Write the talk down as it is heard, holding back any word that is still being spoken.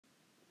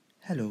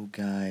Hello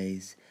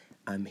guys,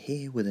 I'm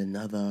here with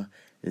another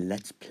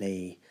Let's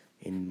Play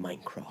in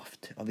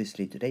Minecraft.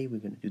 Obviously today we're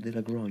going to do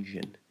the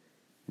Lagrangian.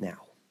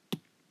 Now,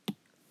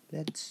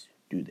 let's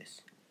do this.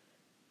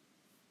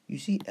 You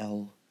see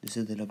L, this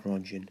is the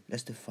Lagrangian.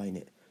 Let's define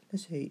it.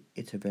 Let's say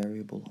it's a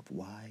variable of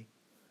y,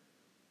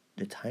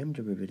 the time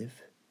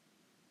derivative,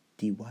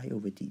 dy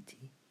over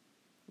dt,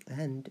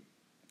 and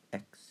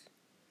x.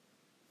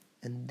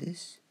 And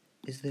this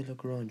is the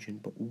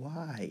Lagrangian, but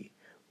why?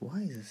 Why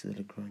is this the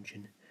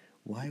Lagrangian?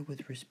 Why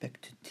with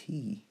respect to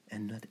t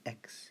and not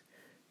x?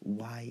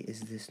 Why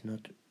is this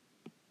not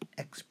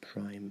x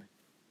prime?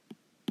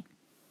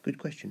 Good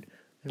question.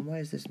 And why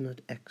is this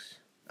not x?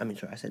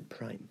 I said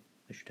prime.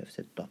 I should have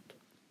said dot.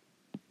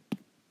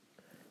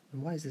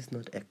 And why is this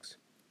not x?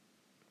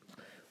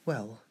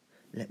 Well,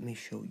 let me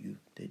show you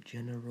the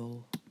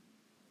general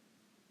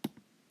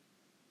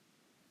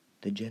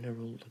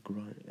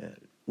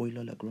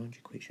Euler Lagrange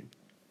equation.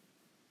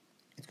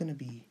 It's going to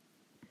be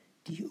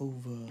d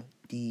over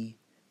d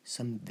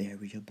some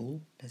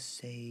variable, let's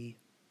say,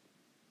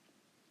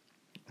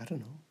 I don't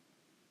know,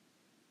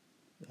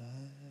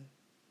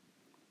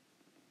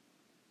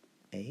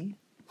 A?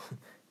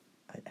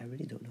 I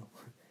really don't know.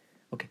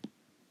 Okay,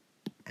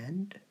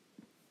 and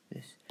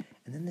this,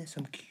 and then there's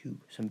some q,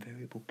 some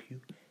variable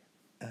q,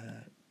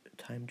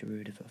 time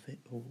derivative of it,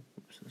 or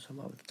some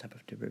other type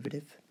of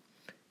derivative.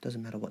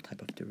 Doesn't matter what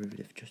type of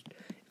derivative, just,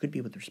 it could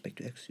be with respect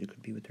to x, it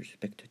could be with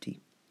respect to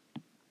t.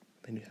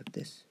 Then you have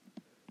this,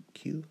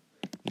 q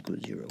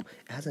equals 0.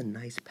 It has a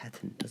nice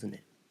pattern, doesn't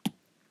it?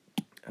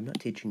 I'm not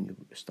teaching you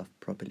stuff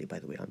properly, by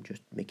the way. I'm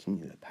just making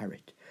you a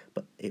parrot,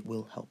 but it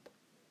will help,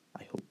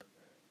 I hope.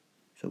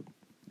 So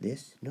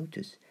this,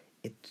 notice,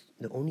 it's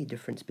the only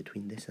difference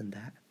between this and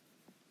that.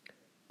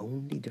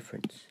 Only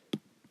difference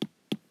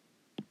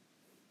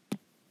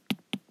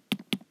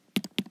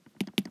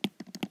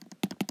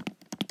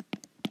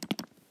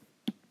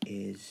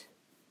is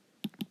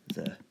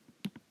the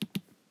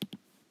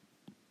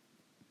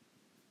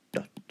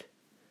dot,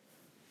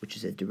 which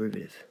is a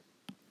derivative.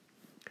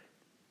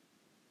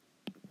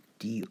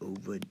 D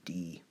over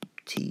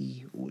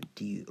dt or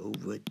d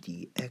over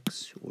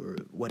dx or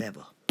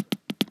whatever.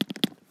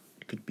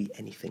 It could be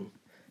anything.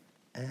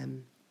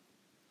 And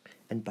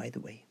by the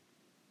way,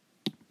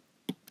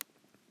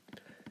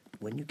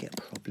 when you get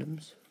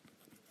problems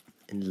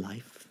in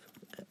life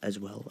as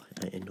well,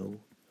 I know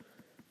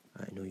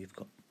you've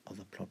got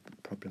other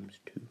problems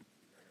too,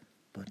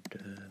 but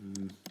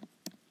there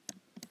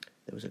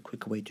was a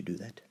quicker way to do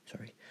that.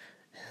 Sorry.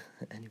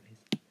 Anyways,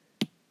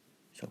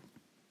 so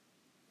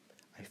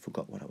I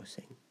forgot what I was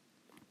saying.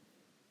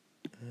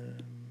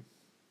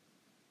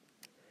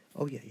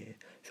 Oh yeah.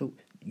 So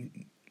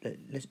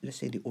let's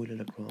say the Euler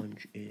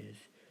Lagrange is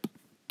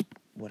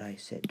what I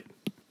said.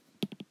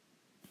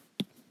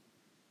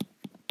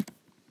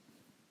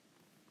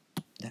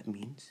 That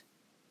means,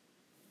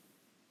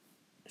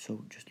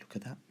 so just look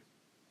at that.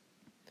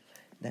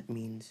 That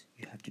means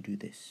you have to do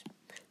this.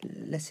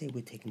 Let's say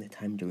we're taking the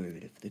time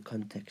derivative. The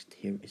context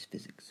here is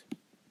physics.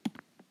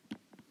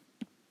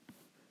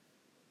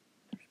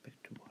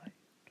 Respect to y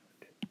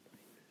dot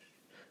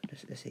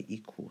minus. Let's say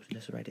equals.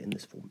 Let's write it in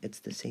this form. It's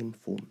the same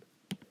form.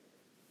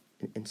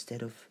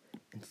 Instead of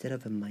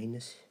a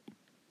minus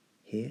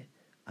here,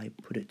 I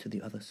put it to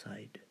the other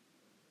side.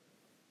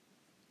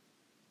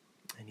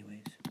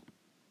 Anyways,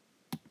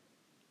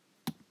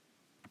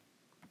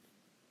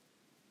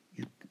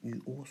 you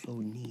also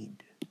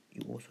need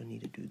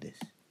to do this.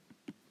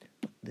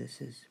 But this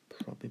is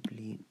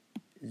probably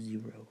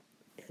 0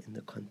 in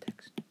the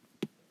context.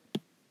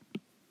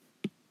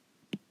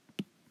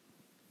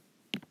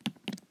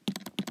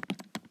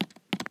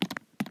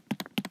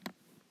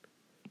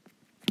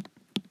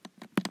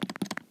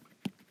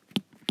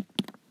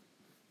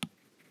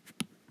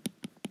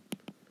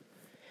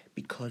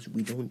 Because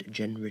we don't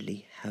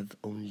generally have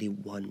only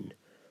one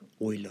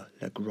Euler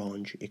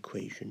Lagrange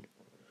equation.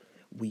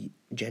 We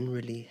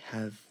generally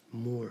have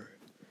more.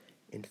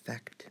 In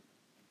fact,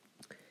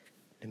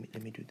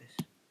 let me do this.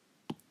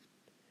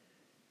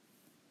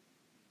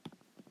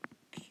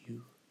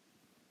 Q1,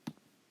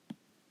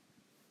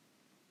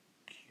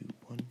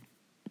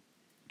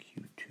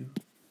 Q2,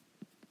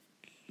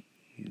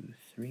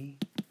 Q3.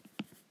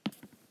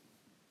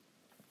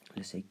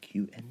 Let's say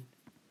Qn.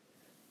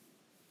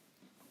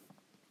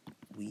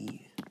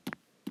 We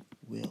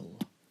will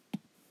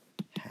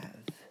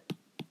have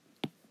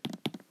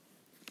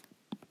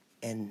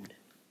n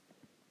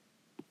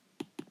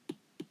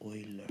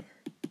Euler